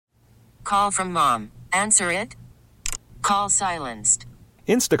Call from mom. Answer it. Call silenced.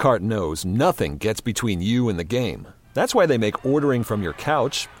 Instacart knows nothing gets between you and the game. That's why they make ordering from your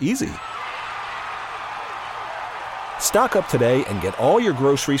couch easy. Stock up today and get all your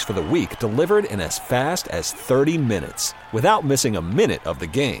groceries for the week delivered in as fast as 30 minutes without missing a minute of the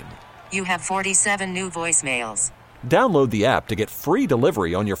game. You have 47 new voicemails. Download the app to get free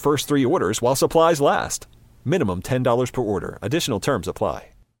delivery on your first 3 orders while supplies last. Minimum $10 per order. Additional terms apply.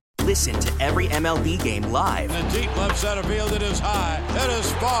 Listen to every MLB game live. In the deep left center field, it is high, it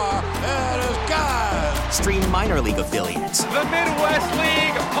is far, it is gone. Stream minor league affiliates. The Midwest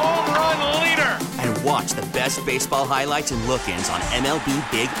League home run leader. And watch the best baseball highlights and look-ins on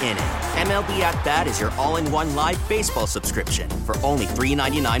MLB Big Inning. MLB At Bat is your all-in-one live baseball subscription for only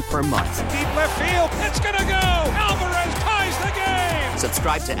 $3.99 per month. Deep left field, it's gonna go. Alvarez ties the game.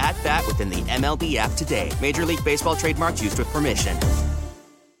 Subscribe to At Bat within the MLB app today. Major League Baseball trademarks used with permission.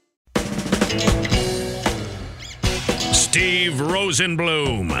 Steve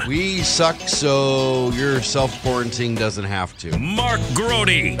Rosenblum. We suck, so your self-quarantine doesn't have to. Mark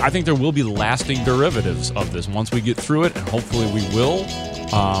Grody. I think there will be lasting derivatives of this once we get through it, and hopefully we will,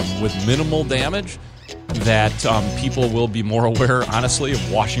 with minimal damage, that people will be more aware, honestly,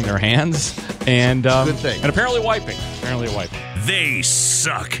 of washing their hands and good thing. And apparently wiping. They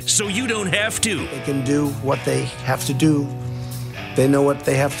suck, so you don't have to. They can do what they have to do. They know what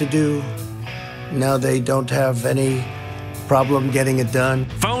they have to do. Now they don't have any problem getting it done.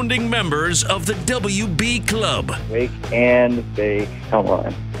 Founding members of the WB Club. Wake and bake. Come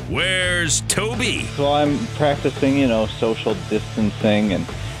on. Where's Toby? So I'm practicing, social distancing, and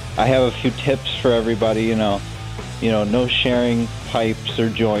I have a few tips for everybody, no sharing pipes or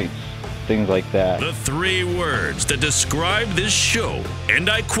joints, things like that. The 3 words that describe this show, and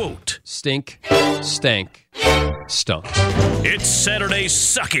I quote, stink, stank, stunk. It's Saturday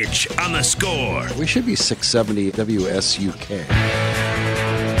Suckage on The Score. We should be 670 WSUK.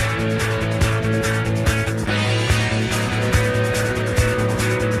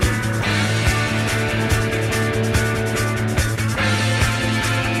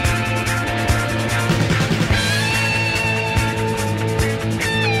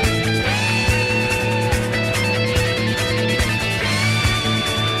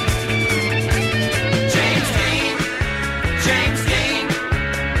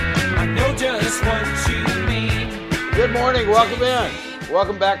 Good morning. Welcome in.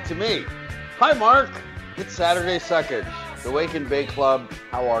 Welcome back to me. Hi, Mark. It's Saturday Suckage, the Wake and Bake Club.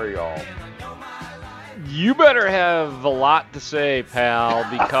 How are y'all? You better have a lot to say, pal,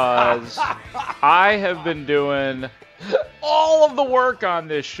 because I have been doing all of the work on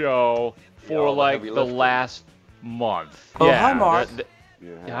this show for the last month. Oh, yeah, hi, Mark.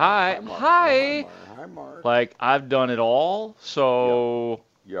 Hi. Hi, Mark. Like, I've done it all, so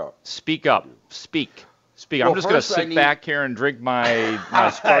speak up. Speak. I'm just going to sit back here and drink my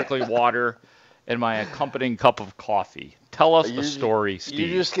sparkling water and my accompanying cup of coffee. Tell us the story, Steve.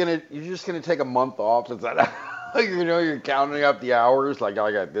 You're just gonna take a month off. Is that you're counting up the hours? Like,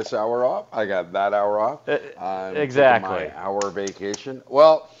 I got this hour off. I got that hour off. Exactly. My hour vacation.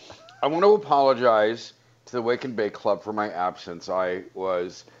 Well, I want to apologize to the Wake and Bake Club for my absence. I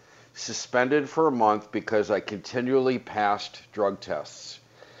was suspended for a month because I continually passed drug tests.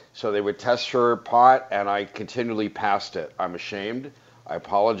 So they would test for pot, and I continually passed it. I'm ashamed. I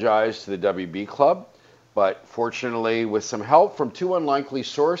apologize to the WB Club, but fortunately, with some help from 2 unlikely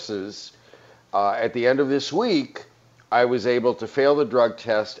sources, at the end of this week, I was able to fail the drug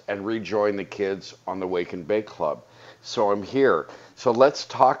test and rejoin the kids on the Wake and Bake Club. So I'm here. So let's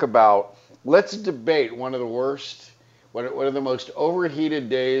debate one of the worst, one of the most overheated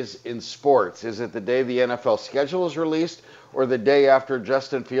days in sports. Is it the day the NFL schedule is released, or the day after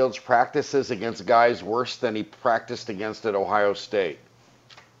Justin Fields practices against guys worse than he practiced against at Ohio State?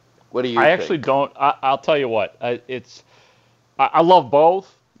 What do you think? I actually don't. I'll tell you what. I love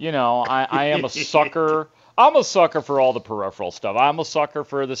both. I am a sucker. I'm a sucker for all the peripheral stuff. I'm a sucker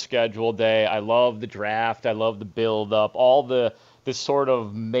for the schedule day. I love the draft. I love the build-up. All this sort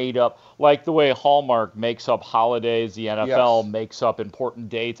of made-up, like the way Hallmark makes up holidays, the NFL makes up important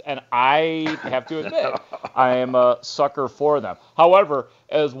dates, and I have to admit, I am a sucker for them. However,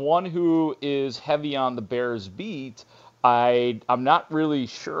 as one who is heavy on the Bears beat, I'm not really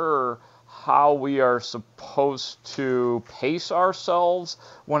sure how we are supposed to pace ourselves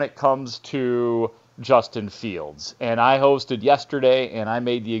when it comes to Justin Fields. And I hosted yesterday, and I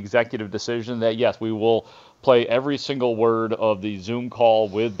made the executive decision that, yes, we will play every single word of the Zoom call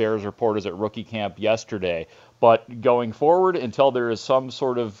with Bears reporters at rookie camp yesterday. But going forward, until there is some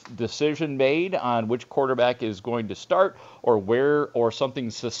sort of decision made on which quarterback is going to start or something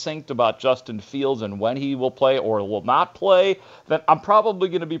succinct about Justin Fields and when he will play or will not play, then I'm probably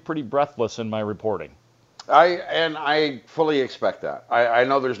going to be pretty breathless in my reporting. I fully expect that. I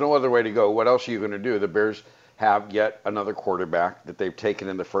know there's no other way to go. What else are you going to do? The Bears have yet another quarterback that they've taken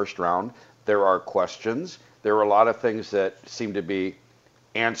in the first round. There are questions. There are a lot of things that seem to be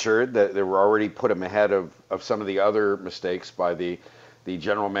answered, that they were already put them ahead of some of the other mistakes by the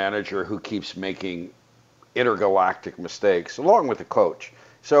general manager, who keeps making intergalactic mistakes, along with the coach.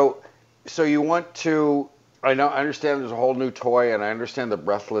 So you want to, I understand there's a whole new toy, and I understand the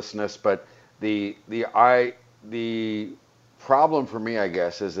breathlessness, but the problem for me, I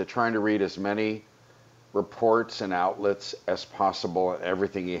guess, is that trying to read as many reports and outlets as possible and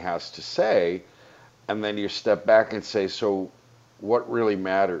everything he has to say, and then you step back and say, so what really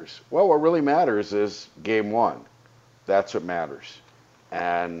matters? Well, what really matters is game one. That's what matters.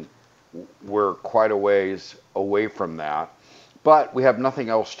 And we're quite a ways away from that. But we have nothing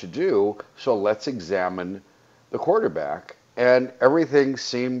else to do, so let's examine the quarterback. And everything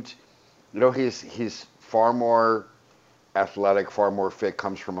seemed, he's far more athletic, far more fit,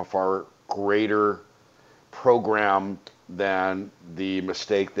 comes from a far greater program than the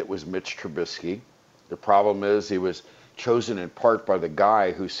mistake that was Mitch Trubisky. The problem is he was chosen in part by the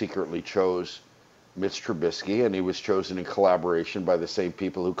guy who secretly chose Mitch Trubisky, and he was chosen in collaboration by the same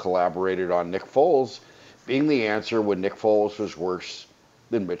people who collaborated on Nick Foles being the answer when Nick Foles was worse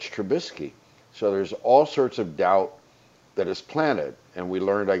than Mitch Trubisky. So there's all sorts of doubt that is planted, and we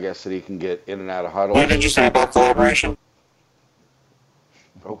learned, I guess, that he can get in and out of huddles. What did you say about collaboration?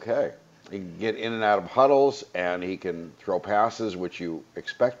 Okay. He can get in and out of huddles, and he can throw passes, which you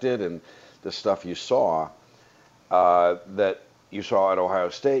expected, and the stuff you saw. That you saw at Ohio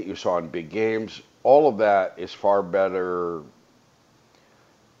State, you saw in big games, all of that is far better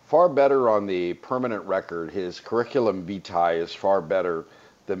on the permanent record. His curriculum vitae is far better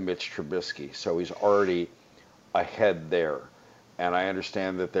than Mitch Trubisky, so he's already ahead there. And I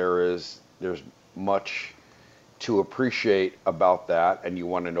understand that there's much to appreciate about that, and you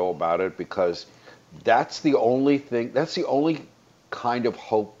want to know about it, because that's the only kind of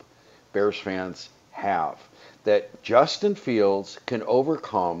hope Bears fans have. That Justin Fields can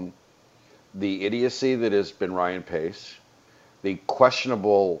overcome the idiocy that has been Ryan Pace, the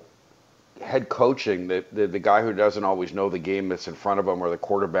questionable head coaching, the guy who doesn't always know the game that's in front of him, or the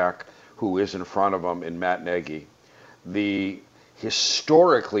quarterback who is in front of him in Matt Nagy, the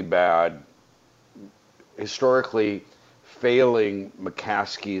historically failing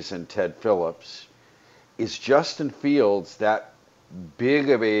McCaskies and Ted Phillips. Is Justin Fields that big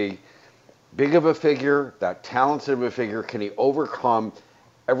of a figure, that talented of a figure? Can he overcome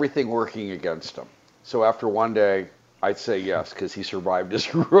everything working against him? So after one day, I'd say yes, because he survived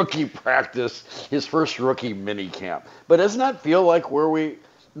his rookie practice, his first rookie mini camp. But doesn't that feel like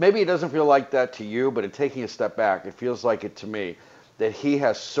maybe it doesn't feel like that to you, but in taking a step back, it feels like it to me, that he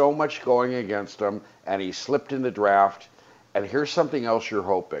has so much going against him, and he slipped in the draft. And here's something else you're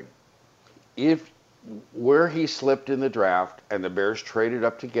hoping. Where he slipped in the draft and the Bears traded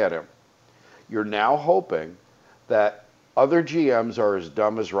up to get him, you're now hoping that other GMs are as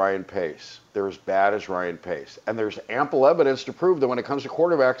dumb as Ryan Pace. They're as bad as Ryan Pace. And there's ample evidence to prove that when it comes to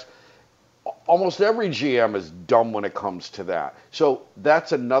quarterbacks, almost every GM is dumb when it comes to that. So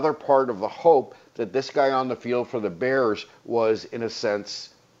that's another part of the hope, that this guy on the field for the Bears was, in a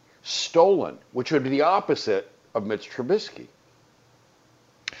sense, stolen, which would be the opposite of Mitch Trubisky.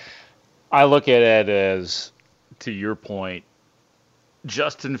 I look at it as, to your point,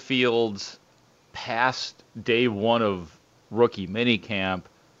 Justin Fields past day one of rookie minicamp,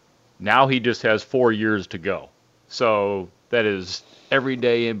 now he just has 4 years to go. So that is every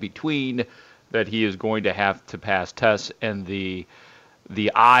day in between that he is going to have to pass tests, and the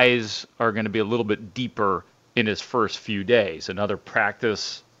eyes are going to be a little bit deeper in his first few days. Another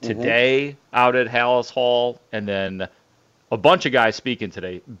practice today out at Hallis Hall, and then a bunch of guys speaking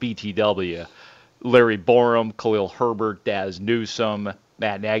today, BTW. Larry Borum, Khalil Herbert, Daz Newsome,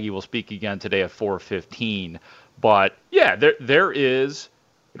 Matt Nagy will speak again today at 4:15. But yeah, there is,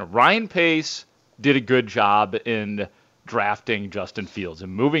 Ryan Pace did a good job in drafting Justin Fields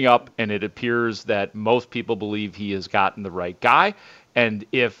and moving up, and it appears that most people believe he has gotten the right guy. And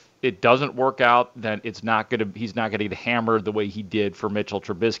if it doesn't work out, then he's not going to get hammered the way he did for Mitchell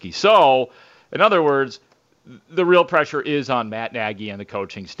Trubisky. So, in other words, the real pressure is on Matt Nagy and the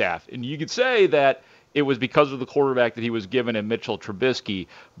coaching staff. And you could say that it was because of the quarterback that he was given in Mitchell Trubisky.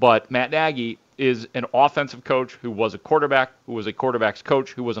 But Matt Nagy is an offensive coach who was a quarterback, who was a quarterback's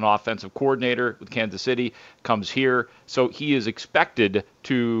coach, who was an offensive coordinator with Kansas City, comes here. So he is expected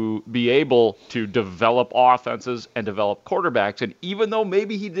to be able to develop offenses and develop quarterbacks. And even though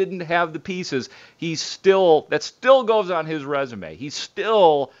maybe he didn't have the pieces, that still goes on his resume. He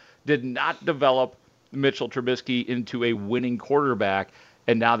still did not develop Mitchell Trubisky into a winning quarterback,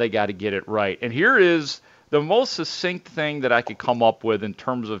 and now they got to get it right. And here is the most succinct thing that I could come up with in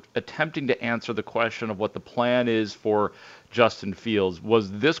terms of attempting to answer the question of what the plan is for Justin Fields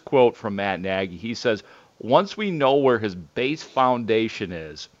was this quote from Matt Nagy. He says, once we know where his base foundation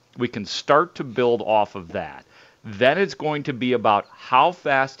is, we can start to build off of that. Then it's going to be about how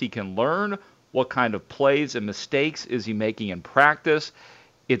fast he can learn, what kind of plays and mistakes is he making in practice.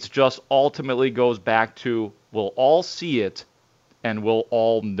 It's just ultimately goes back to we'll all see it and we'll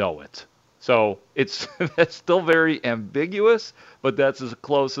all know it. So that's still very ambiguous, but that's as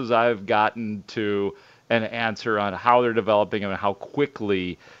close as I've gotten to an answer on how they're developing him and how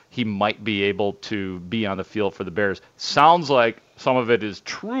quickly he might be able to be on the field for the Bears. Sounds like some of it is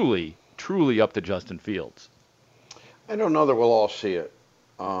truly, truly up to Justin Fields. I don't know that we'll all see it.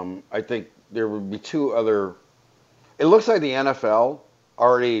 I think there would be two other. It looks like the NFL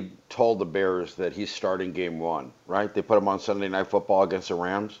already told the Bears that he's starting game one, right? They put him on Sunday Night Football against the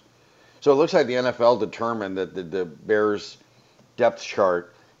Rams. So it looks like the NFL determined that the Bears depth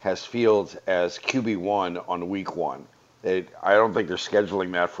chart has Fields as QB1 on week one. I don't think they're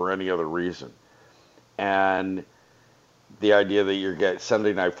scheduling that for any other reason. And the idea that you get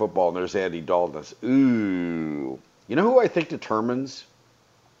Sunday Night Football and there's Andy Dalton, ooh. You know who I think determines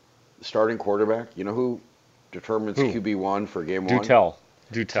the starting quarterback? You know who determines QB1 for game one? Do tell.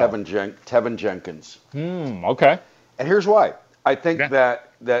 Tevin Jenkins. Okay. And here's why. I think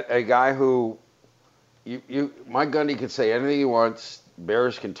that a guy who, Mike Gundy could say anything he wants.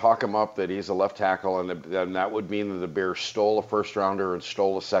 Bears can talk him up that he's a left tackle, and then that would mean that the Bears stole a first rounder and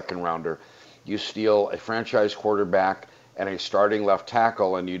stole a second rounder. You steal a franchise quarterback and a starting left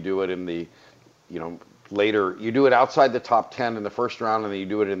tackle, and you do it in the, later. You do it outside the top 10 in the first round, and then you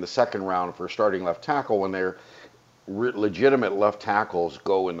do it in the second round for starting left tackle when they're legitimate left tackles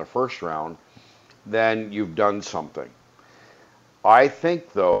go in the first round. Then you've done something. I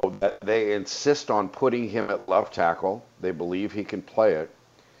think, though, that they insist on putting him at left tackle. They believe he can play it.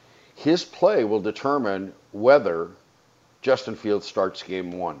 His play will determine whether Justin Fields starts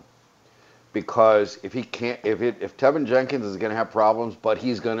game one. Because if Tevin Jenkins is going to have problems, but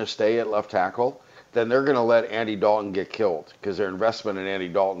he's going to stay at left tackle, then they're going to let Andy Dalton get killed because their investment in Andy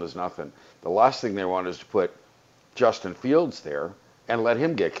Dalton is nothing. The last thing they want is to put Justin Fields there and let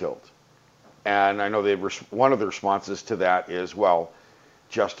him get killed. And I know one of the responses to that is, well,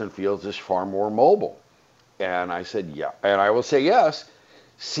 Justin Fields is far more mobile. And I said, yeah. And I will say yes.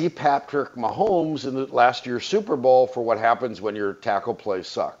 See Patrick Mahomes in the last year's Super Bowl for what happens when your tackle play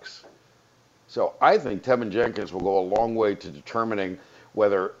sucks. So I think Tevin Jenkins will go a long way to determining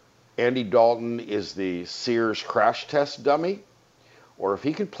whether Andy Dalton is the Sears crash test dummy, or if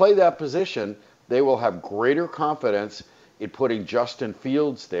he can play that position, they will have greater confidence in putting Justin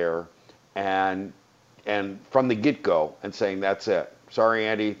Fields there and from the get-go and saying, that's it. Sorry,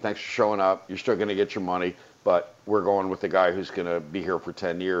 Andy, thanks for showing up. You're still going to get your money, but we're going with the guy who's going to be here for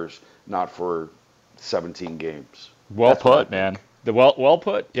 10 years, not for 17 games. Well put, man. Well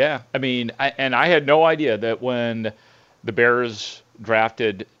put, yeah. I mean, I had no idea that when the Bears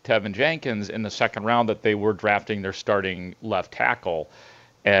drafted Tevin Jenkins in the second round that they were drafting their starting left tackle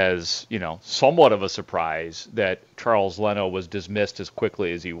as, somewhat of a surprise that Charles Leno was dismissed as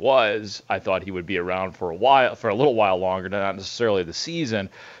quickly as he was. I thought he would be around for a little while longer, not necessarily the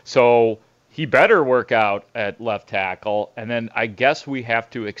season. So he better work out at left tackle. And then I guess we have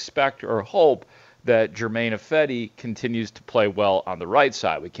to expect or hope that Germain Ifedi continues to play well on the right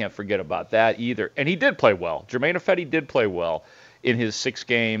side. We can't forget about that either. And he did play well. Germain Ifedi did play well in his 6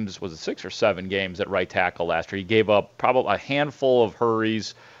 games. Was it 6 or 7 games at right tackle last year? He gave up probably a handful of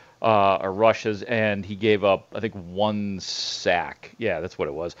hurries or rushes, and he gave up, I think, 1 sack. Yeah, that's what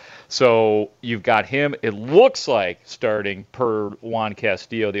it was. So you've got him, it looks like, starting per Juan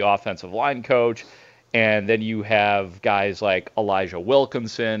Castillo, the offensive line coach. And then you have guys like Elijah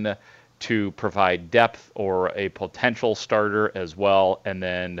Wilkinson to provide depth or a potential starter as well. And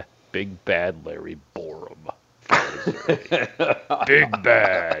then big bad Larry Borom. Big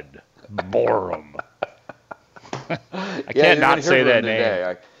bad Borom. I can't not say that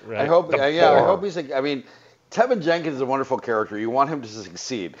name. I hope. I hope he's. Tevin Jenkins is a wonderful character. You want him to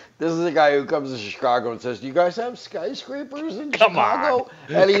succeed. This is a guy who comes to Chicago and says, "Do you guys have skyscrapers in Chicago?"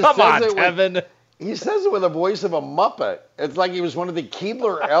 And he says it Tevin. He says it with the voice of a Muppet. It's like he was one of the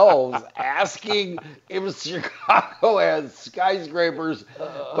Keebler elves asking if Chicago has skyscrapers,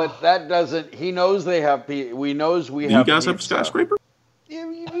 but that doesn't. He knows they have. We knows we have. You guys have skyscraper?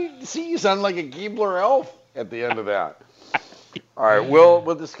 See, you sound like a Keebler elf at the end of that. All right, we'll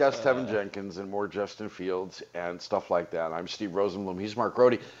discuss Tevin Jenkins and more Justin Fields and stuff like that. I'm Steve Rosenblum. He's Mark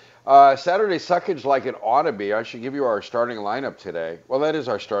Grody. Saturday suckage like it ought to be. I should give you our starting lineup today. Well, that is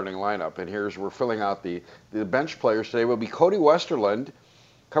our starting lineup, and we're filling out the bench players today. Will be Cody Westerland,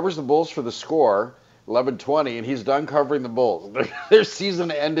 covers the Bulls for the Score, 11:20, and he's done covering the Bulls. Their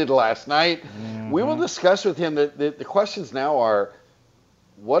season ended last night. Mm-hmm. We will discuss with him the questions now are,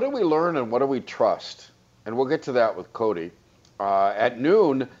 what do we learn and what do we trust? And we'll get to that with Cody. At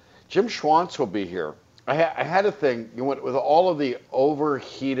noon, Jim Schwantz will be here. I had a thing, with all of the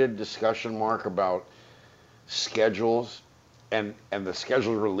overheated discussion, Mark, about schedules and the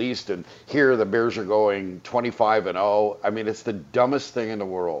schedule released, and here the Bears are going 25-0. I mean, it's the dumbest thing in the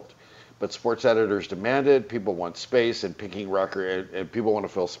world. But sports editors demand it. People want space and picking record, and people want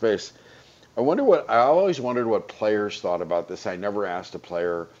to fill space. I always wondered what players thought about this. I never asked a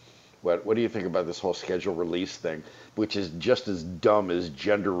player, what do you think about this whole schedule release thing, which is just as dumb as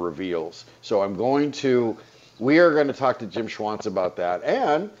gender reveals. So we are going to talk to Jim Schwantz about that.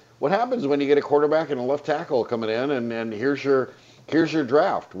 And what happens when you get a quarterback and a left tackle coming in, and here's your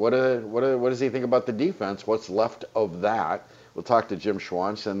draft. What does he think about the defense? What's left of that? We'll talk to Jim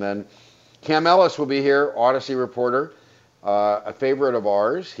Schwantz. And then Cam Ellis will be here, Odyssey reporter, a favorite of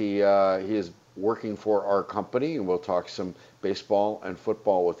ours. He is working for our company, and we'll talk some baseball and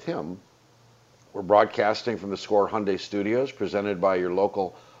football with him. We're broadcasting from the Score Hyundai Studios, presented by your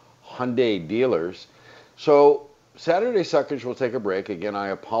local Hyundai dealers. So Saturday Suckage will take a break. Again, I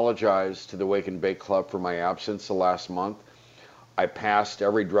apologize to the Wake and Bake Club for my absence the last month. I passed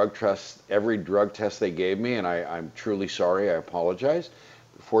every drug test they gave me, and I'm truly sorry. I apologize.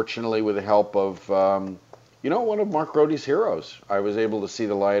 Fortunately, with the help of one of Mark Grody's heroes, I was able to see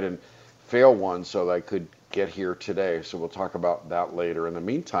the light and fail one so that I could get here today. So we'll talk about that later. In the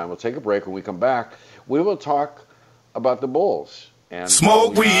meantime, we'll take a break. When we come back, we will talk about the Bulls. And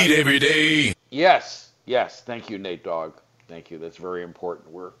smoke weed every day. Yes. Thank you, Nate Dogg. Thank you. That's very important.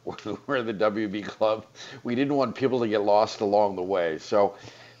 We're the WB Club. We didn't want people to get lost along the way. So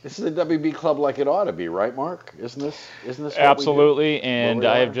this is the WB Club like it ought to be, right, Mark? Isn't this what absolutely? We do? And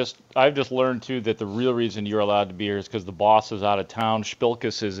I've just learned too that the real reason you're allowed to be here is because the boss is out of town.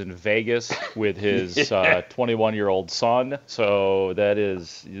 Spilkus is in Vegas with his 21-year-old son. So that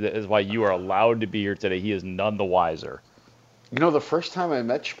is why you are allowed to be here today. He is none the wiser. The first time I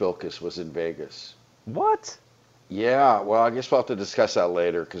met Spilkus was in Vegas. What? Yeah, well, I guess we'll have to discuss that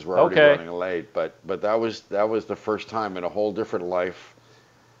later because we're already running late. But that was the first time in a whole different life.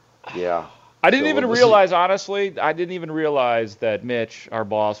 Yeah. I didn't even realize that Mitch, our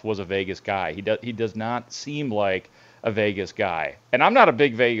boss, was a Vegas guy. He does not seem like a Vegas guy, and I'm not a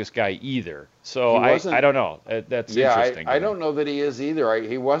big Vegas guy either. So I don't know. That's interesting. I don't know that he is either.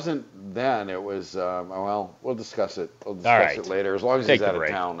 He wasn't then. It was we'll discuss it. We'll discuss it later as long as he's out of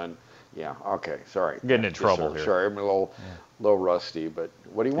town. And yeah, okay, sorry. Getting in trouble here. Sorry, I'm a little rusty, but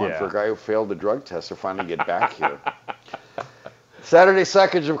what do you want for a guy who failed the drug test to finally get back here? Saturday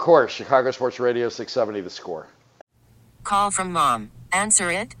Suckage, of course. Chicago Sports Radio 670 The Score. Call from mom.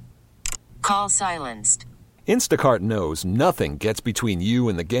 Answer it. Call silenced. Instacart knows nothing gets between you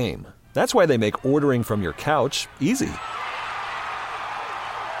and the game. That's why they make ordering from your couch easy.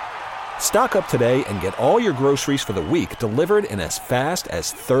 Stock up today and get all your groceries for the week delivered in as fast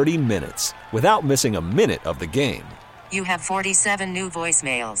as 30 minutes without missing a minute of the game. You have 47 new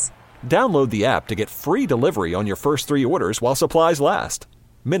voicemails. Download the app to get free delivery on your first 3 orders while supplies last.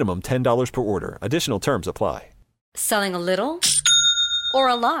 Minimum $10 per order. Additional terms apply. Selling a little or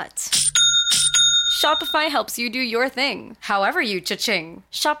a lot? Shopify helps you do your thing, however you cha-ching.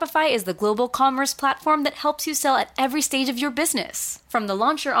 Shopify is the global commerce platform that helps you sell at every stage of your business. From the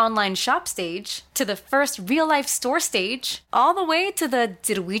launch your online shop stage, to the first real-life store stage, all the way to the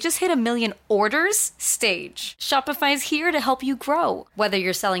did we just hit 1 million orders stage. Shopify's here to help you grow. Whether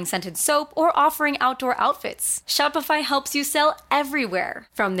you're selling scented soap or offering outdoor outfits, Shopify helps you sell everywhere.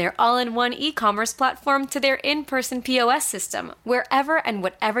 From their all-in-one e-commerce platform to their in-person POS system, wherever and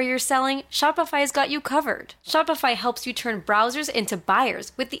whatever you're selling, Shopify's got got you covered. Shopify helps you turn browsers into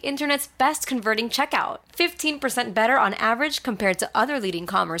buyers with the internet's best converting checkout. 15% better on average compared to other leading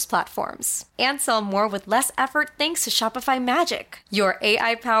commerce platforms. And sell more with less effort thanks to Shopify Magic, your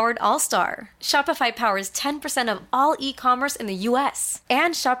AI-powered all-star. Shopify powers 10% of all e-commerce in the U.S.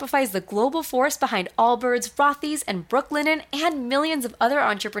 And Shopify is the global force behind Allbirds, Rothy's, and Brooklinen, and millions of other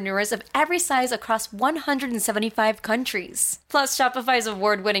entrepreneurs of every size across 175 countries. Plus, Shopify's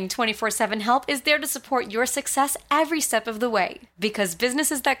award-winning 24/7 help is there to support your success every step of the way. Because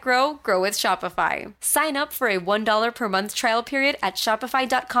businesses that grow with Shopify. Sign up for a $1 per month trial period at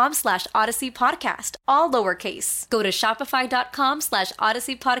shopify.com/Odyssey Podcast, all lowercase. Go to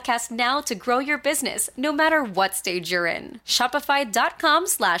shopify.com/Odyssey Podcast now to grow your business, no matter what stage you're in.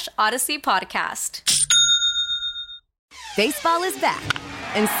 Shopify.com/Odyssey Podcast. Baseball is back,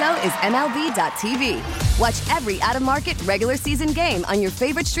 and so is MLB.tv. Watch every out-of-market regular season game on your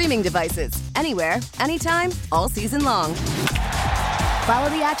favorite streaming devices, anywhere, anytime, all season long. Follow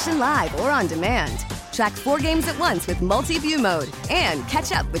the action live or on demand. Track 4 games at once with multi-view mode and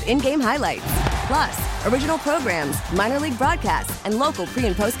catch up with in-game highlights. Plus, original programs, minor league broadcasts, and local pre-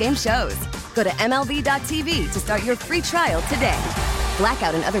 and post-game shows. Go to MLB.tv to start your free trial today.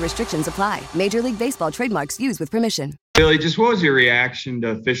 Blackout and other restrictions apply. Major League Baseball trademarks used with permission. Billy, just what was your reaction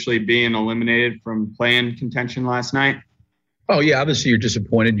to officially being eliminated from play-in contention last night? Oh, yeah, obviously you're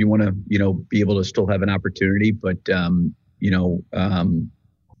disappointed. You want to, be able to still have an opportunity. But,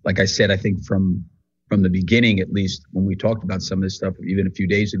 like I said, I think from the beginning, at least when we talked about some of this stuff, even a few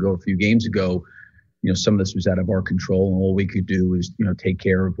days ago, a few games ago, some of this was out of our control. And all we could do is, take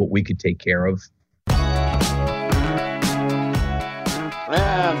care of what we could take care of.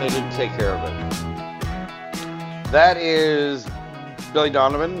 And they didn't take care of it. That is Billy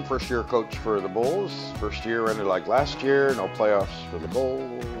Donovan, first-year coach for the Bulls. First year ended like last year. No playoffs for the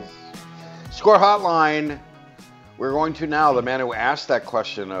Bulls. Score Hotline. We're going to now, the man who asked that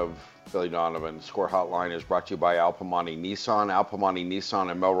question of Billy Donovan. Score Hotline is brought to you by Al Piemonte Nissan. Al Piemonte Nissan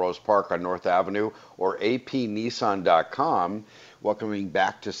in Melrose Park on North Avenue or apnissan.com. Welcoming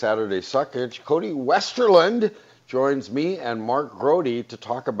back to Saturday Suckage, Cody Westerland joins me and Mark Grody to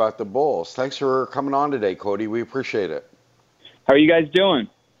talk about the Bulls. Thanks for coming on today, Cody. We appreciate it. How are you guys doing?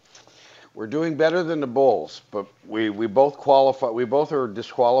 We're doing better than the Bulls, but we both qualify. We both are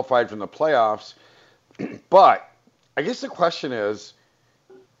disqualified from the playoffs. But I guess the question is,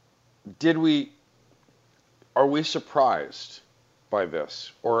 are we surprised by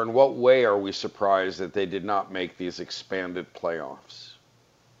this? Or in what way are we surprised that they did not make these expanded playoffs?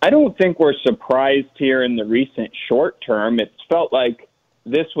 I don't think we're surprised here in the recent short term. It's felt like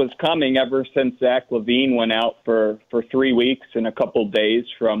this was coming ever since Zach LaVine went out for 3 weeks and a couple days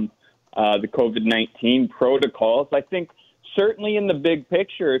from the COVID-19 protocols. I think certainly in the big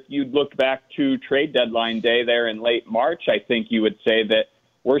picture, if you'd look back to trade deadline day there in late March, I think you would say that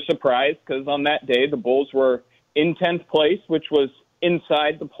we're surprised because on that day the Bulls were in 10th place, which was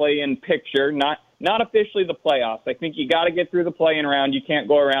inside the play-in picture, not officially the playoffs. I think you got to get through the play-in round. You can't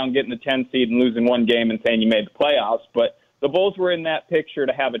go around getting the 10th seed and losing one game and saying you made the playoffs. But the Bulls were in that picture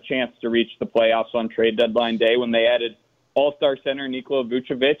to have a chance to reach the playoffs on trade deadline day when they added all-star center Nikola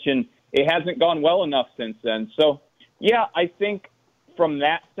Vucevic, and it hasn't gone well enough since then. So, yeah, I think from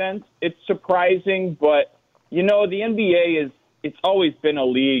that sense it's surprising. But, the NBA it's always been a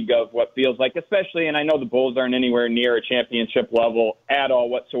league of what feels like, especially, and I know the Bulls aren't anywhere near a championship level at all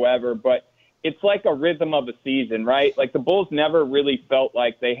whatsoever, but it's like a rhythm of a season, right? Like the Bulls never really felt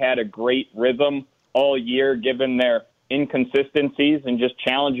like they had a great rhythm all year given their inconsistencies and just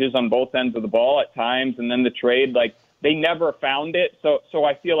challenges on both ends of the ball at times. And then the trade, like they never found it. So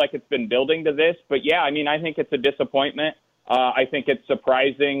I feel like it's been building to this. But yeah, I think it's a disappointment. I think it's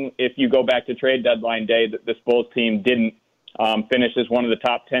surprising if you go back to trade deadline day that this Bulls team didn't finish as one of the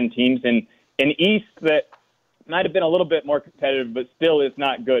top 10 teams in East that might have been a little bit more competitive, but still is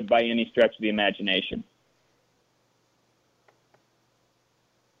not good by any stretch of the imagination.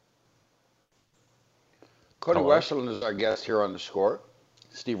 Cody Westerland is our guest here on The Score.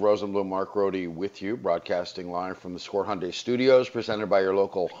 Steve Rosenbloom, Mark Grody with you, broadcasting live from the Score Hyundai Studios, presented by your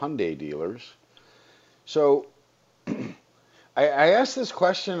local Hyundai dealers. So I asked this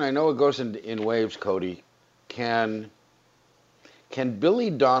question. I know it goes in waves, Cody. Can Billy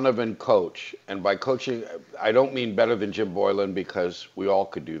Donovan coach? And by coaching, I don't mean better than Jim Boylan because we all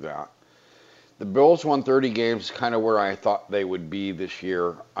could do that. The Bulls won 30 games, kind of where I thought they would be this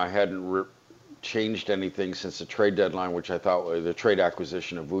year. I hadn't changed anything since the trade deadline, which I thought was the trade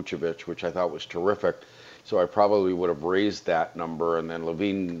acquisition of Vucevic, which I thought was terrific. So I probably would have raised that number. And then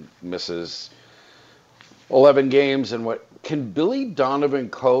LaVine misses 11 games, and what can Billy Donovan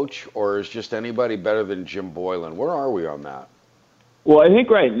coach, or is just anybody better than Jim Boylan? Where are we on that? Well, I think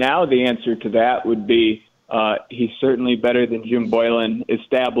right now the answer to that would be he's certainly better than Jim Boylan,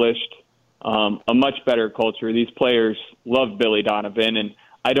 established a much better culture. These players love Billy Donovan, and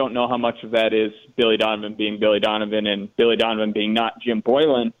I don't know how much of that is Billy Donovan being Billy Donovan and Billy Donovan being not Jim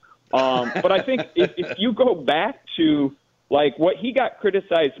Boylan. But I think if you go back to like what he got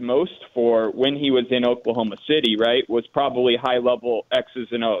criticized most for when he was in Oklahoma City, right, was probably high-level X's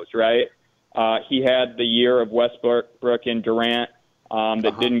and O's, right? He had the year of Westbrook and Durant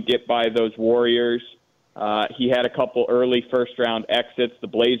that didn't get by those Warriors. He had a couple early first-round exits. The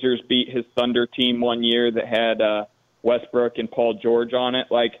Blazers beat his Thunder team one year that had Westbrook and Paul George on it.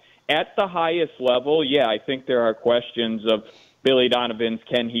 Like, at the highest level, yeah, I think there are questions of Billy Donovan's,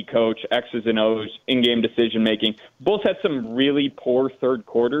 can he coach, X's and O's, in-game decision-making. Bulls had some really poor third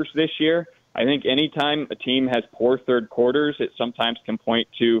quarters this year. I think anytime a team has poor third quarters, it sometimes can point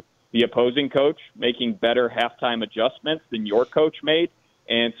to the opposing coach making better halftime adjustments than your coach made.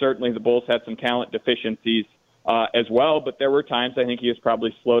 And certainly the Bulls had some talent deficiencies as well, but there were times I think he was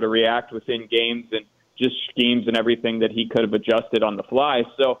probably slow to react within games and just schemes and everything that he could have adjusted on the fly.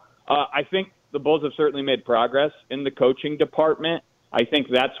 So I think the Bulls have certainly made progress in the coaching department. I think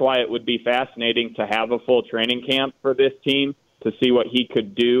that's why it would be fascinating to have a full training camp for this team to see what he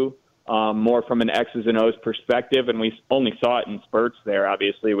could do more from an X's and O's perspective. And we only saw it in spurts there,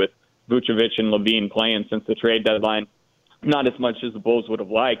 obviously, with Vucevic and Levine playing since the trade deadline, not as much as the Bulls would have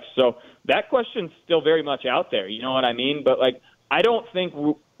liked. So that question's still very much out there. You know what I mean? But, like, I don't think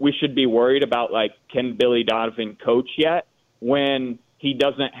we should be worried about, like, can Billy Donovan coach yet when he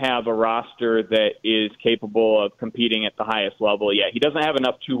doesn't have a roster that is capable of competing at the highest level yet. He doesn't have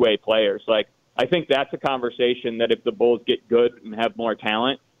enough two-way players. Like, I think that's a conversation that if the Bulls get good and have more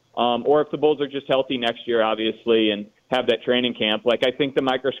talent, or if the Bulls are just healthy next year, obviously, and have that training camp, like, I think the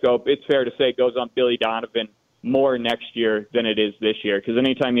microscope, it's fair to say, goes on Billy Donovan more next year than it is this year. Because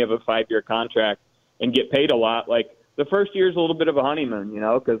anytime you have a 5-year contract and get paid a lot, like, the first year is a little bit of a honeymoon, you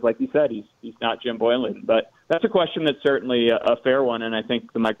know, because like you said, he's not Jim Boylan. But that's a question that's certainly a fair one, and I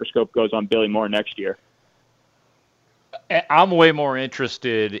think the microscope goes on Billy more next year. I'm way more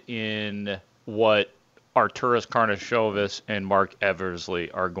interested in what Arturas Karnisovas and Mark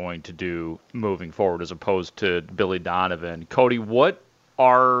Eversley are going to do moving forward as opposed to Billy Donovan. Cody, what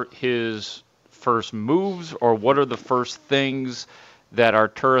are his first moves, or what are the first things that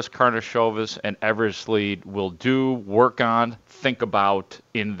Arturas Karnisovas and Eversley will do, work on, think about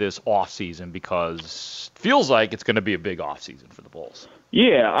in this offseason? Because it feels like it's going to be a big offseason for the Bulls.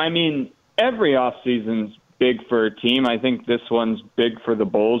 Yeah, I mean, every offseason's big for a team. I think this one's big for the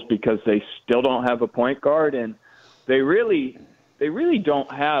Bulls because they still don't have a point guard, and they really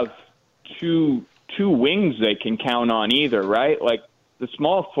don't have two wings they can count on either, right? Like, the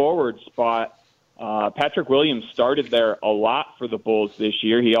small forward spot, Patrick Williams started there a lot for the Bulls this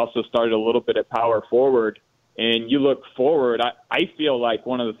year. He also started a little bit at power forward. And you look forward, I feel like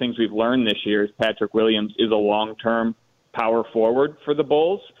one of the things we've learned this year is Patrick Williams is a long-term power forward for the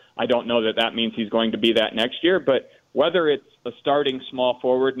Bulls. I don't know that that means he's going to be that next year, but whether it's a starting small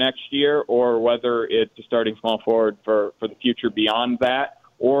forward next year or whether it's a starting small forward for the future beyond that,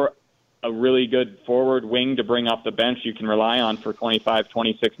 or a really good forward wing to bring off the bench you can rely on for 25,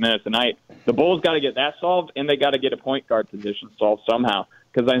 26 minutes a night. The Bulls got to get that solved, and they got to get a point guard position solved somehow.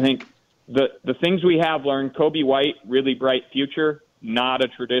 Because I think the things we have learned, Kobe White, really bright future, not a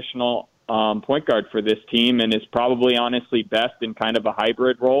traditional point guard for this team, and is probably honestly best in kind of a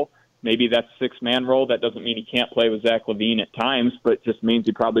hybrid role. Maybe that's a six-man role. That doesn't mean he can't play with Zach LaVine at times, but just means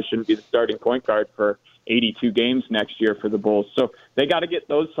he probably shouldn't be the starting point guard for 82 games next year for the Bulls. So they got to get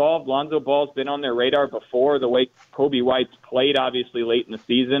those solved. Lonzo Ball's been on their radar before. The way Kobe White's played, obviously, late in the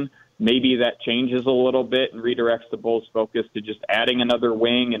season, maybe that changes a little bit and redirects the Bulls' focus to just adding another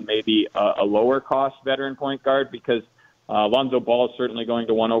wing and maybe a lower-cost veteran point guard, because Lonzo Ball is certainly going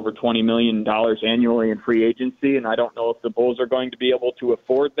to want over $20 million annually in free agency, and I don't know if the Bulls are going to be able to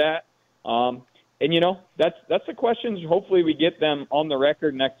afford that. And, you know, that's the questions. Hopefully we get them on the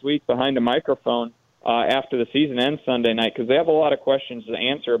record next week behind a microphone after the season ends Sunday night, because they have a lot of questions to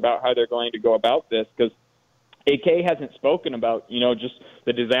answer about how they're going to go about this, because AK hasn't spoken about, you know, just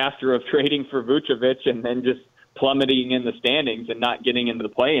the disaster of trading for Vucevic and then just plummeting in the standings and not getting into the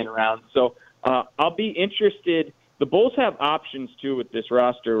play-in round. So I'll be interested. The Bulls have options, too, with this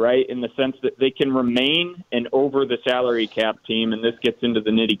roster, right, in the sense that they can remain an over-the-salary cap team, and this gets into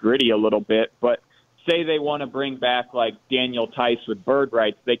the nitty-gritty a little bit, but say they want to bring back, like, Daniel Tice with bird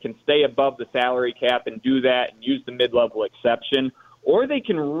rights, they can stay above the salary cap and do that and use the mid-level exception, or they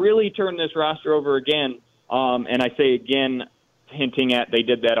can really turn this roster over again And I say again, hinting at they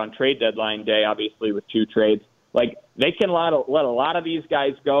did that on trade deadline day, obviously with 2 trades. Like, they can let a lot of these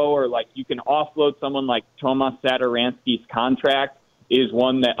guys go, or like you can offload someone like Tomas Satoransky's contract is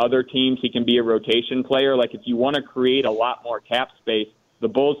one that other teams, he can be a rotation player. Like, if you want to create a lot more cap space, the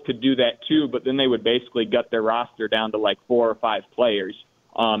Bulls could do that too, but then they would basically gut their roster down to like 4 or 5 players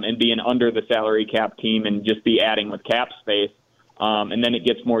and be an under the salary cap team and just be adding with cap space. And then it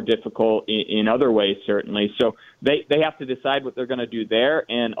gets more difficult in other ways, certainly. So they have to decide what they're going to do there,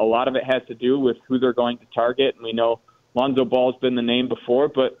 and a lot of it has to do with who they're going to target. And we know Lonzo Ball's been the name before,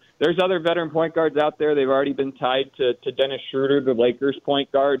 but there's other veteran point guards out there. They've already been tied to Dennis Schroeder, the Lakers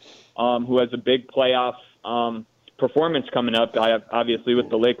point guard, who has a big playoff performance coming up, obviously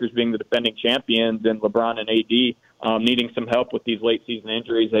with the Lakers being the defending champions and LeBron and AD needing some help with these late-season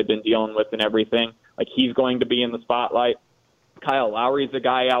injuries they've been dealing with and everything. Like, he's going to be in the spotlight. Kyle Lowry's a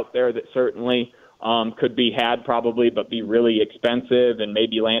guy out there that certainly could be had probably, but be really expensive and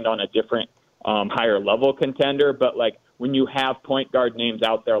maybe land on a different higher level contender. But like, when you have point guard names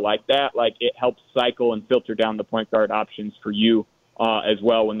out there like that, like, it helps cycle and filter down the point guard options for you as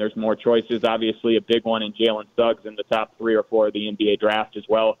well when there's more choices. Obviously, a big one in Jalen Suggs in the top 3 or 4 of the NBA draft as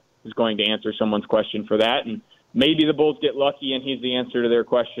well is going to answer someone's question for that. And maybe the Bulls get lucky and he's the answer to their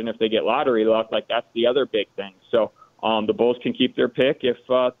question if they get lottery luck. Like, that's the other big thing. So the Bulls can keep their pick if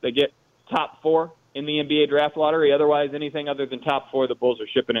they get top 4 in the NBA draft lottery. Otherwise, anything other than top 4, the Bulls are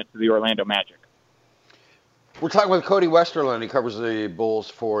shipping it to the Orlando Magic. We're talking with Cody Westerlund. He covers the Bulls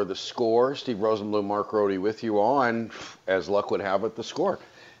for The Score. Steve Rosenbloom, Mark Rohde with you all, and as luck would have it, The Score.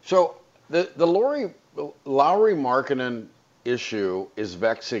 So the Lowry Markkanen issue is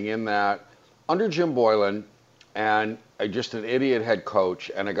vexing in that under Jim Boylen and just an idiot head coach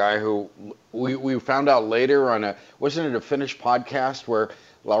and a guy who we found out later on wasn't it a Finnish podcast where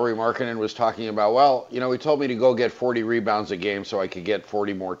Lowry Markkanen was talking about, well, he told me to go get 40 rebounds a game so I could get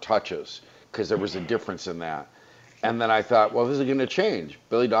 40 more touches because there was a difference in that. And then I thought, well, this is going to change.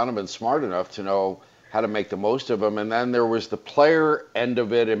 Billy Donovan's smart enough to know how to make the most of them. And then there was the player end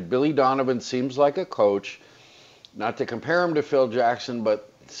of it, and Billy Donovan seems like a coach, not to compare him to Phil Jackson, but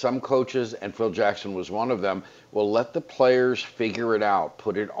some coaches, and Phil Jackson was one of them, will let the players figure it out,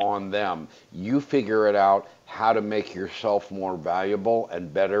 put it on them. You figure it out how to make yourself more valuable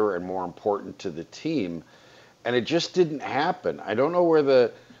and better and more important to the team. And it just didn't happen. I don't know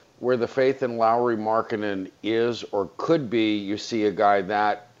where the faith in Lowry Markkanen is or could be. You see a guy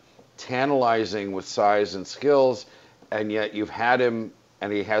that tantalizing with size and skills, and yet you've had him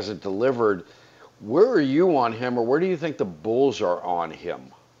and he hasn't delivered. Where are you on him, or where do you think the Bulls are on him?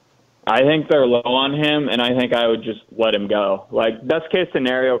 I think they're low on him, and I think I would just let him go. Like, best case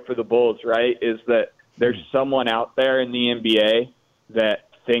scenario for the Bulls, right, is that there's someone out there in the NBA that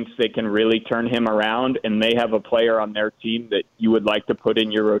thinks they can really turn him around, and they have a player on their team that you would like to put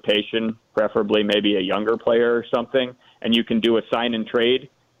in your rotation, preferably maybe a younger player or something, and you can do a sign and trade,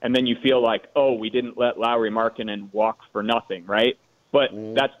 and then you feel like, oh, we didn't let Lowry Markkanen walk for nothing, right? But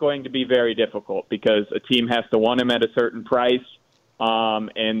that's going to be very difficult because a team has to want him at a certain price,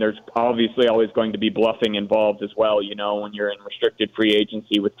 and there's obviously always going to be bluffing involved as well, when you're in restricted free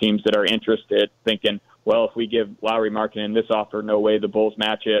agency with teams that are interested, thinking, well, if we give Lowry Markkanen this offer, no way the Bulls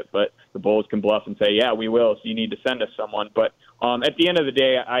match it, but the Bulls can bluff and say, yeah, we will, so you need to send us someone. But at the end of the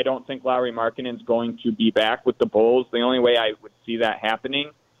day, I don't think Lowry Markkanen's going to be back with the Bulls. The only way I would see that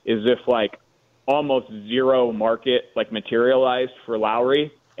happening is if, almost zero market, materialized for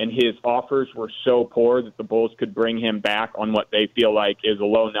Lowry, and his offers were so poor that the Bulls could bring him back on what they feel like is a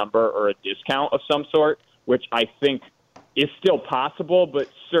low number or a discount of some sort, which I think is still possible, but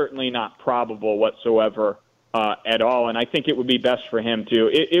certainly not probable whatsoever at all. And I think it would be best for him to.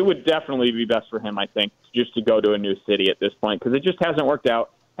 It would definitely be best for him, I think, just to go to a new city at this point, because it just hasn't worked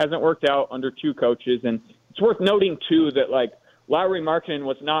out. Hasn't worked out under 2 coaches. And it's worth noting, too, that, Lowry Markkanen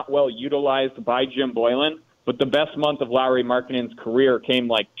was not well utilized by Jim Boylen, but the best month of Lowry Markkanen's career came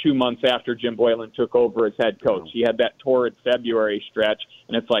 2 months after Jim Boylen took over as head coach. He had that torrid February stretch,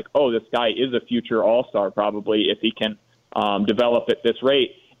 and it's like, oh, this guy is a future all-star probably if he can develop at this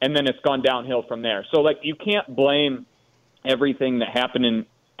rate. And then it's gone downhill from there. So, you can't blame everything that happened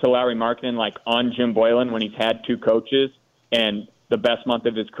to Lowry Markkanen, on Jim Boylen when he's had 2 coaches, and the best month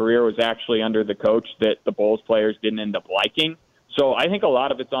of his career was actually under the coach that the Bulls players didn't end up liking. So I think a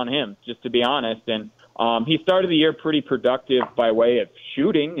lot of it's on him, just to be honest. And he started the year pretty productive by way of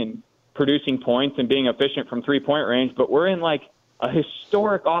shooting and producing points and being efficient from three-point range, but we're in a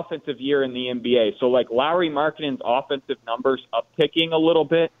historic offensive year in the NBA. So Lowry Markkanen's offensive numbers upticking a little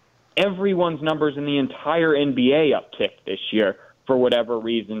bit. Everyone's numbers in the entire NBA upticked this year for whatever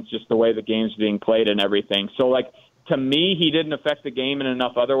reasons, just the way the game's being played and everything. So, like, to me, he didn't affect the game in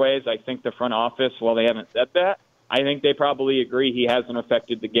enough other ways. I think the front office, while they haven't said that, I think they probably agree he hasn't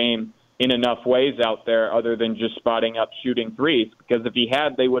affected the game in enough ways out there other than just spotting up shooting threes. Because if he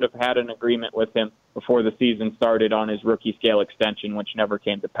had, they would have had an agreement with him before the season started on his rookie scale extension, which never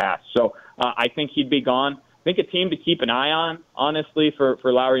came to pass. So I think he'd be gone. I think a team to keep an eye on, honestly, for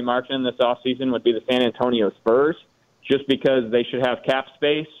Lauri Markkanen this offseason would be the San Antonio Spurs, just because they should have cap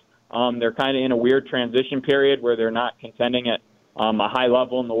space. They're kind of in a weird transition period where they're not contending at a high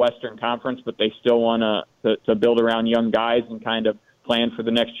level in the Western Conference, but they still want to build around young guys and kind of plan for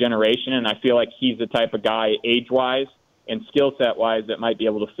the next generation. And I feel like he's the type of guy, age-wise and skill set-wise, that might be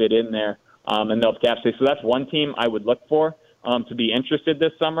able to fit in there and they'll have cap space. So that's one team I would look for to be interested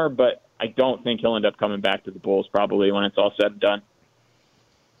this summer, but I don't think he'll end up coming back to the Bulls probably when it's all said and done.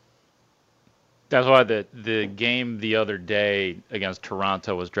 That's why the game the other day against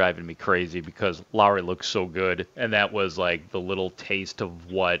Toronto was driving me crazy, because Lowry looked so good, and that was like the little taste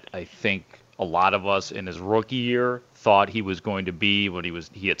of what I think a lot of us in his rookie year thought he was going to be when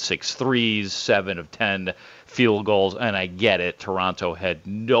he had 6 threes, 7 of 10 field goals, and I get it. Toronto had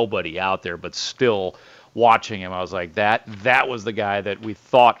nobody out there, but still watching him, I was like, that was the guy that we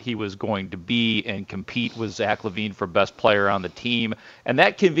thought he was going to be and compete with Zach LaVine for best player on the team. And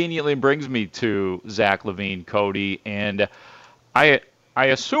that conveniently brings me to Zach LaVine, Cody, and I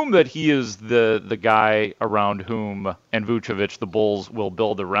assume that he is the guy around whom, and Vucevic, the Bulls will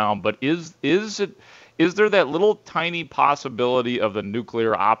build around, but is there that little tiny possibility of the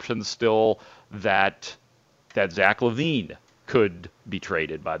nuclear option still that Zach LaVine could be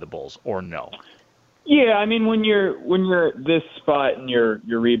traded by the Bulls, or no? Yeah, I mean, when you're at this spot and you're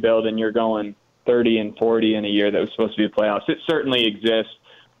rebuilding, you're going 30 and 40 in a year that was supposed to be playoffs, it certainly exists.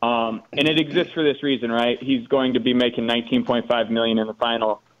 And it exists for this reason, right? He's going to be making $19.5 million in the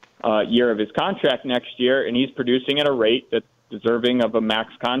final year of his contract next year, and he's producing at a rate that's deserving of a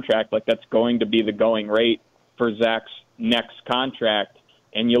max contract. Like, that's going to be the going rate for Zach's next contract.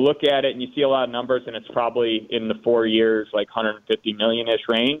 And you look at it and you see a lot of numbers, and it's probably in the 4 years, like $150 million-ish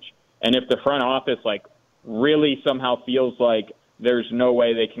range. And if the front office like really somehow feels like there's no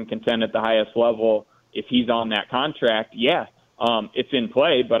way they can contend at the highest level if he's on that contract, it's in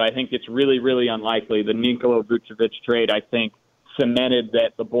play. But I think it's really, really unlikely. The Nikola Vucevic trade, I think, cemented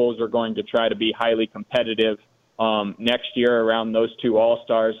that the Bulls are going to try to be highly competitive next year around those two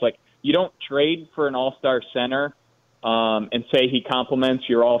All-Stars. Like, you don't trade for an All-Star center and say he complements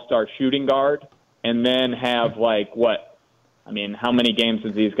your All-Star shooting guard and then have how many games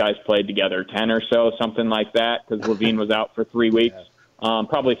have these guys played together? 10 or so, something like that, because LaVine was out for 3 weeks.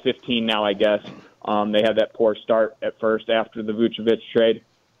 Probably 15 now, I guess. They had that poor start at first after the Vucevic trade.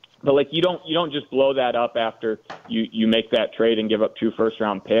 But you don't just blow that up after you make that trade and give up 2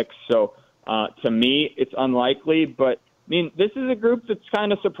 first-round picks. So to me, it's unlikely. But I mean, this is a group that's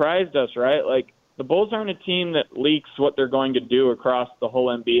kind of surprised us, right? Like, the Bulls aren't a team that leaks what they're going to do across the whole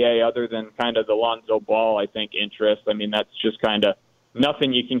NBA other than kind of the Lonzo Ball, I think, interest. I mean, that's just kind of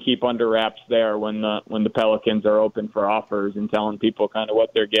nothing you can keep under wraps there when the Pelicans are open for offers and telling people kind of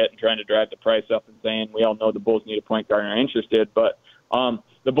what they're getting, trying to drive the price up and saying, we all know the Bulls need a point guard and are interested. But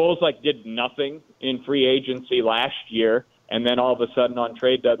the Bulls did nothing in free agency last year, and then all of a sudden on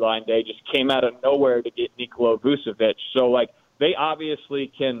trade deadline day just came out of nowhere to get Nikola Vucevic. So they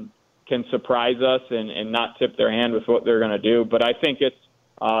obviously can surprise us and not tip their hand with what they're going to do. But I think this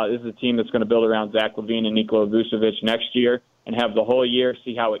is a team that's going to build around Zach LaVine and Nikola Vucevic next year and have the whole year,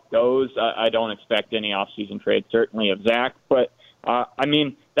 see how it goes. I don't expect any offseason trade, certainly, of Zach. But, I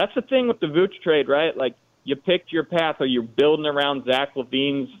mean, that's the thing with the Vooch trade, right? Like, you picked your path, or you're building around Zach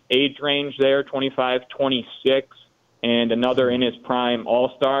LaVine's age range there, 25, 26, and another in his prime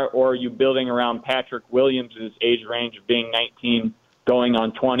all-star, or are you building around Patrick Williams' age range of being 19 going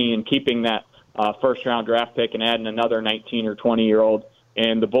on 20 and keeping that first-round draft pick and adding another 19 or 20-year-old.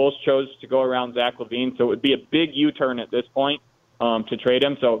 And the Bulls chose to go around Zach LaVine, so it would be a big U-turn at this point to trade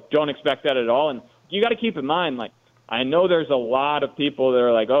him. So don't expect that at all. And you got to keep in mind, I know there's a lot of people that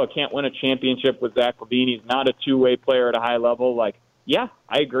are like, oh, can't win a championship with Zach LaVine. He's not a two-way player at a high level. Yeah,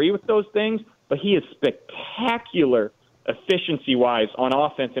 I agree with those things, but he is spectacular efficiency-wise on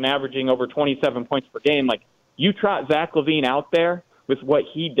offense and averaging over 27 points per game. You trot Zach LaVine out there with what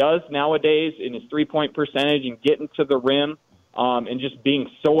he does nowadays in his three-point percentage and getting to the rim and just being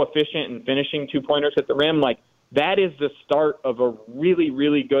so efficient and finishing two-pointers at the rim, that is the start of a really,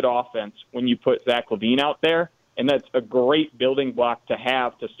 really good offense when you put Zach LaVine out there, and that's a great building block to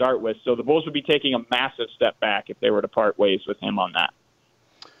have to start with. So the Bulls would be taking a massive step back if they were to part ways with him on that.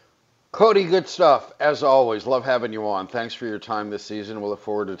 Cody, good stuff. As always, love having you on. Thanks for your time this season. We'll look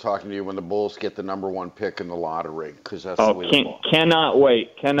forward to talking to you when the Bulls get the number 1 pick in the lottery, because that's the way the ball. Cannot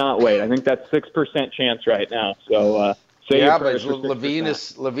wait. I think that's 6% chance right now. So, yeah, but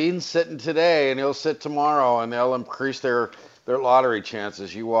Levine's sitting today, and he'll sit tomorrow, and they'll increase their lottery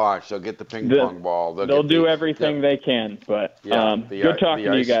chances. You watch. They'll get the ping pong ball. They'll do everything they can. But good talking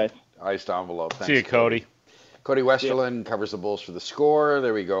to you guys. Iced envelope. Thanks, see you, Cody. Cody Westerlund covers the Bulls for The Score.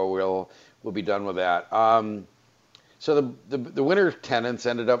 There we go. We'll be done with that. So the winter tenants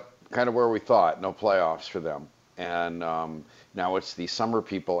ended up kind of where we thought. No playoffs for them. And now it's the summer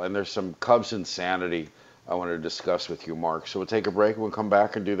people. And there's some Cubs insanity I want to discuss with you, Mark. So we'll take a break and we'll come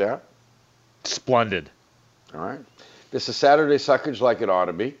back and do that. Splendid. All right. This is Saturday Suckage Like It Ought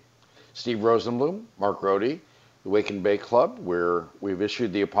to Be. Steve Rosenblum, Mark Rohde, the Wake and Bake Club, where we've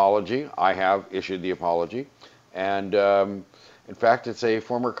issued the apology. I have issued the apology. And, in fact, it's a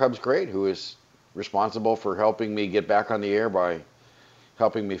former Cubs great who is responsible for helping me get back on the air by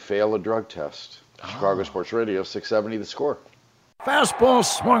helping me fail a drug test. Chicago Sports Radio, 670 The Score. Fastball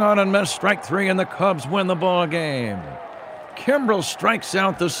swung on and missed, strike 3, and the Cubs win the ball game. Kimbrel strikes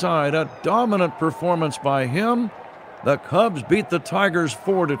out the side. A dominant performance by him. The Cubs beat the Tigers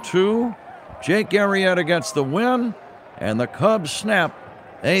 4-2. Jake Arrieta gets the win, and the Cubs snap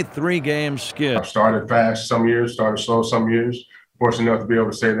a 3-game skid. I started fast some years, started slow some years. Fortunate enough to be able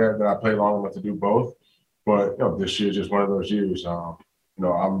to say that I played long enough to do both. But this year is just one of those years.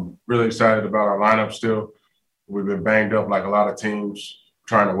 I'm really excited about our lineup still. We've been banged up like a lot of teams,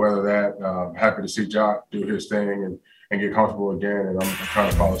 trying to weather that. Happy to see Jock do his thing and get comfortable again, and I'm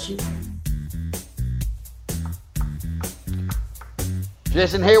trying to follow suit.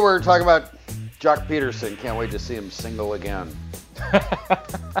 Jason Hayward talking about Jock Peterson. Can't wait to see him single again.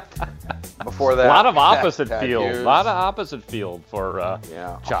 Before that, a lot of opposite field. A lot of opposite field for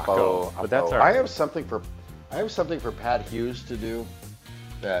Jocko. But that's all right. I have something for Pat Hughes to do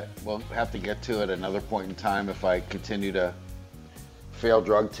that we'll have to get to at another point in time. If I continue to fail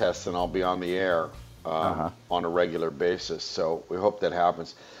drug tests, and I'll be on the air on a regular basis. So we hope that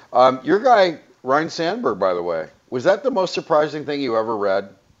happens. Your guy, Ryne Sandberg, by the way, was that the most surprising thing you ever read?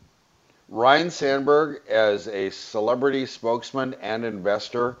 Ryne Sandberg as a celebrity spokesman and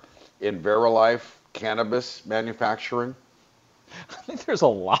investor in Verilife cannabis manufacturing? I think there's a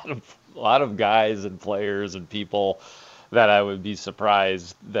lot of guys and players and people that I would be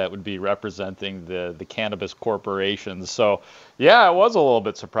surprised that would be representing the cannabis corporations. So, yeah, I was a little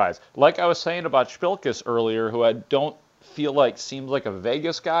bit surprised. Like I was saying about Spilkus earlier, who I don't feel like seems like a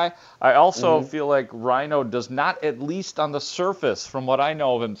Vegas guy, I also feel like Rhino does not, at least on the surface, from what I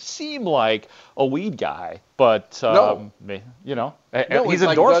know of him, seem like a weed guy. But, he's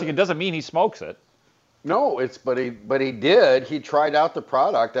endorsing it. Doesn't mean he smokes it. No, but he did. He tried out the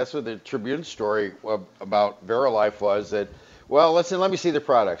product. That's what the Tribune story about Verilife was. That, well, let me see the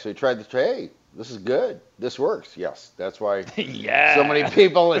product. So he tried hey, this is good. This works. Yes, that's why so many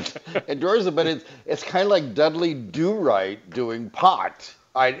people endorse it. But it's kind of like Dudley Do-Right doing pot.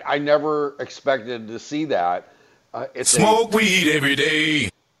 I never expected to see that. Smoke weed every day.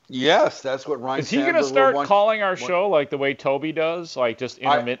 Yes, that's what Ryne. Is he going to start calling our show like the way Toby does, like just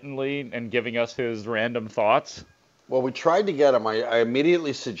intermittently and giving us his random thoughts? Well, we tried to get him. I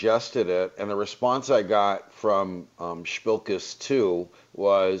immediately suggested it, and the response I got from Spilkus too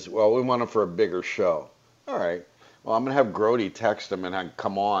was, well, we want him for a bigger show. All right. Well, I'm going to have Grody text him and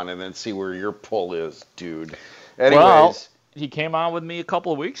come on and then see where your pull is, dude. Anyways. Well, he came on with me a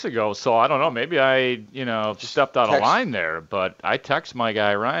couple of weeks ago, so I don't know. Maybe I, stepped out of line there. But I text my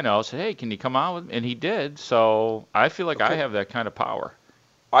guy Rhino, said, "Hey, can you come on with me?" And he did. So I feel like I have that kind of power.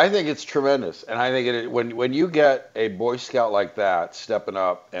 I think it's tremendous, and I think when you get a Boy Scout like that stepping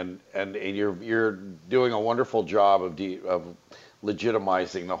up, and you're doing a wonderful job of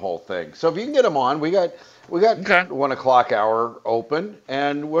legitimizing the whole thing. So if you can get him on, we got 1 o'clock hour open,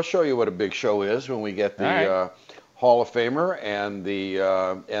 and we'll show you what a big show is when we get the Hall of Famer and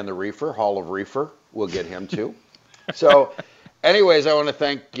the Reefer, Hall of Reefer. We'll get him too. So, anyways, I want to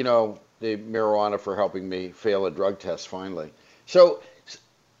thank the marijuana for helping me fail a drug test finally. So,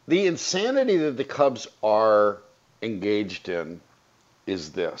 the insanity that the Cubs are engaged in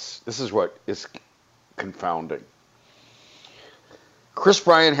is this. This is what is confounding. Chris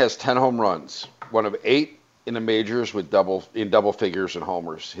Bryant has 10 home runs, one of 8 in the majors with double figures in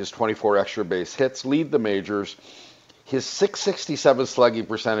homers. His 24 extra base hits lead the majors. His .667 slugging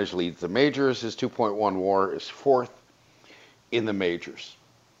percentage leads the majors. His 2.1 WAR is 4th in the majors.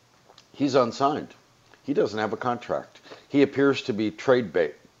 He's unsigned. He doesn't have a contract. He appears to be trade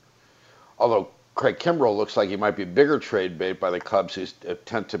bait. Although Craig Kimbrell looks like he might be a bigger trade bait by the Cubs, who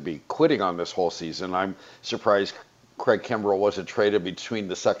tend to be quitting on this whole season. I'm surprised Craig Kimbrell wasn't traded between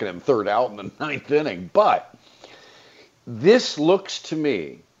the second and third out in the ninth inning. But this looks to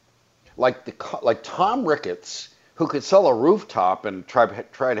me like Tom Ricketts, who could sell a rooftop and try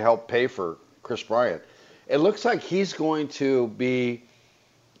to help pay for Chris Bryant. It looks like he's going to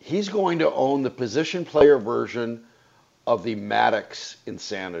own the position player version of the Maddox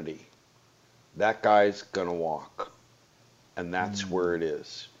insanity. That guy's gonna walk, and that's where it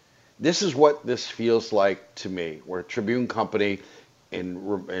is. This is what this feels like to me. Where Tribune Company and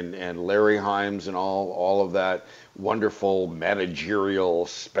Larry Himes and all of that wonderful managerial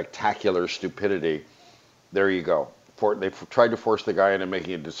spectacular stupidity. There you go. They've tried to force the guy into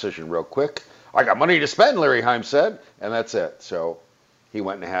making a decision real quick. I got money to spend, Larry Himes said, and that's it. So he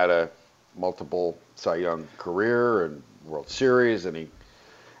went and had a multiple Cy Young career and World Series, and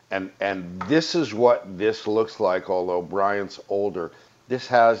this is what this looks like. Although Bryant's older,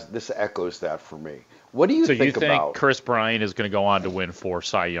 this echoes that for me. What do you think about? So you think Chris Bryant is going to go on to win 4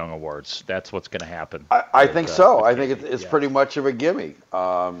 Cy Young awards? That's what's going to happen. I think so. I think it's pretty much of a gimme.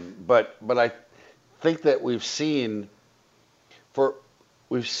 But I think that we've seen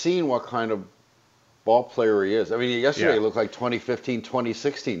what kind of ball player he is. I mean, yesterday it looked like 2015,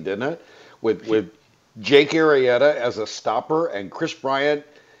 2016, didn't it? With Jake Arrieta as a stopper and Chris Bryant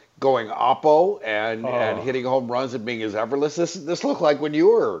going oppo and hitting home runs and being as effortless. This looked like when you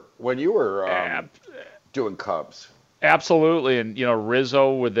were doing Cubs. Absolutely, and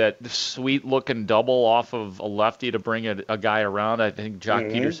Rizzo with that sweet-looking double off of a lefty to bring a guy around. I think Jock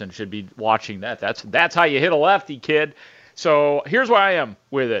Peterson should be watching that. That's how you hit a lefty, kid. So here's where I am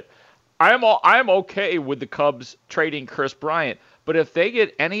with it. I'm okay with the Cubs trading Chris Bryant, but if they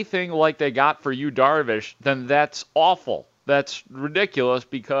get anything like they got for Yu Darvish, then that's awful. That's ridiculous,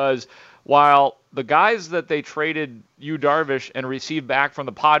 because while the guys that they traded Yu Darvish and received back from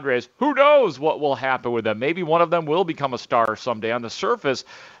the Padres, who knows what will happen with them? Maybe one of them will become a star someday. On the surface,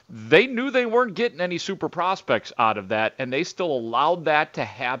 they knew they weren't getting any super prospects out of that, and they still allowed that to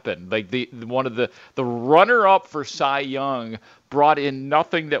happen. Like one of the runner-up for Cy Young brought in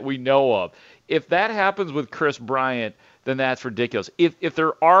nothing that we know of. If that happens with Chris Bryant, then that's ridiculous. If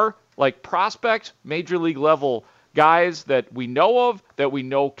there are like prospects, major league level guys that we know of, that we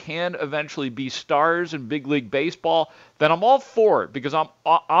know can eventually be stars in big league baseball, then I'm all for it, because I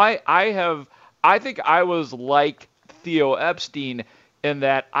think I was like Theo Epstein in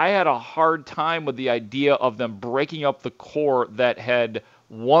that I had a hard time with the idea of them breaking up the core that had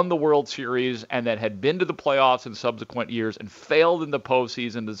won the World Series and that had been to the playoffs in subsequent years and failed in the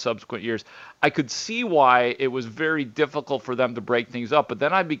postseason in subsequent years. I could see why it was very difficult for them to break things up, but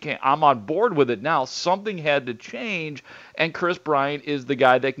then I'm on board with it now. Something had to change, and Chris Bryant is the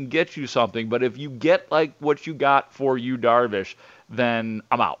guy that can get you something. But if you get like what you got for Yu Darvish, then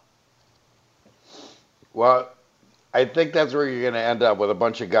I'm out. Well, I think that's where you're going to end up, with a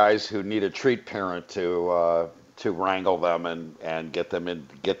bunch of guys who need a treat parent to wrangle them and get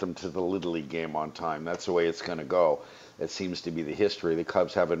them to the Little League game on time. That's the way it's going to go. It seems to be the history. The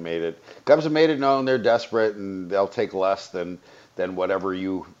Cubs haven't made it. Cubs have made it known they're desperate and they'll take less than whatever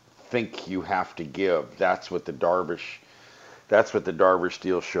you think you have to give. That's what the Darvish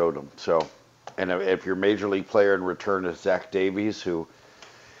deal showed them. So, and if your major league player in return is Zach Davies, okay.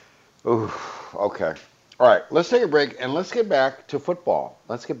 All right, let's take a break and let's get back to football.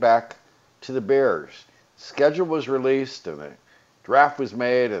 Let's get back to the Bears. Schedule was released and the draft was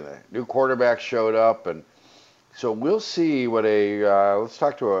made and the new quarterback showed up, and so we'll see what let's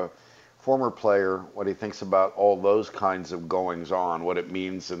talk to a former player, what he thinks about all those kinds of goings on, what it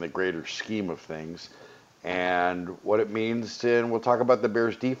means in the greater scheme of things, and what it means we'll talk about the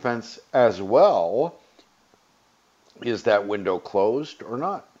Bears defense as well. Is that window closed or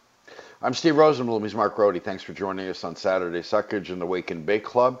not? I'm Steve Rosenblum. He's Mark Rohde. Thanks for joining us on Saturday Suckage in the Wake and Bake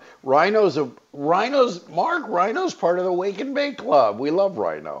Club. Rhino's part of the Wake and Bake Club. We love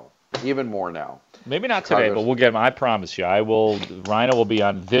Rhino. Even more now. Maybe not today, but we'll get him. I promise you. Rhino will be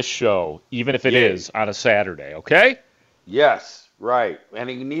on this show, even if it is on a Saturday, okay? Yes, right. And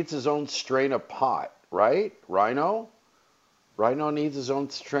he needs his own strain of pot, right? Rhino needs his own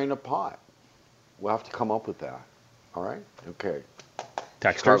strain of pot. We'll have to come up with that. All right? Okay.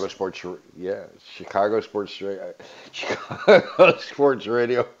 Texters. Chicago Sports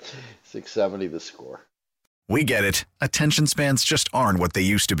Radio, 670 The Score. We get it. Attention spans just aren't what they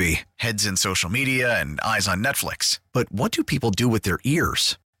used to be. Heads in social media and eyes on Netflix. But what do people do with their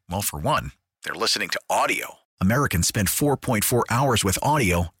ears? Well, for one, they're listening to audio. Americans spend 4.4 hours with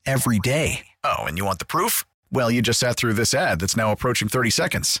audio every day. Oh, and you want the proof? Well, you just sat through this ad that's now approaching 30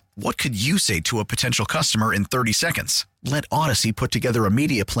 seconds. What could you say to a potential customer in 30 seconds? Let Odyssey put together a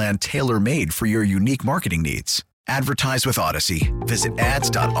media plan tailor-made for your unique marketing needs. Advertise with Odyssey. Visit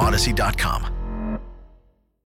ads.odyssey.com.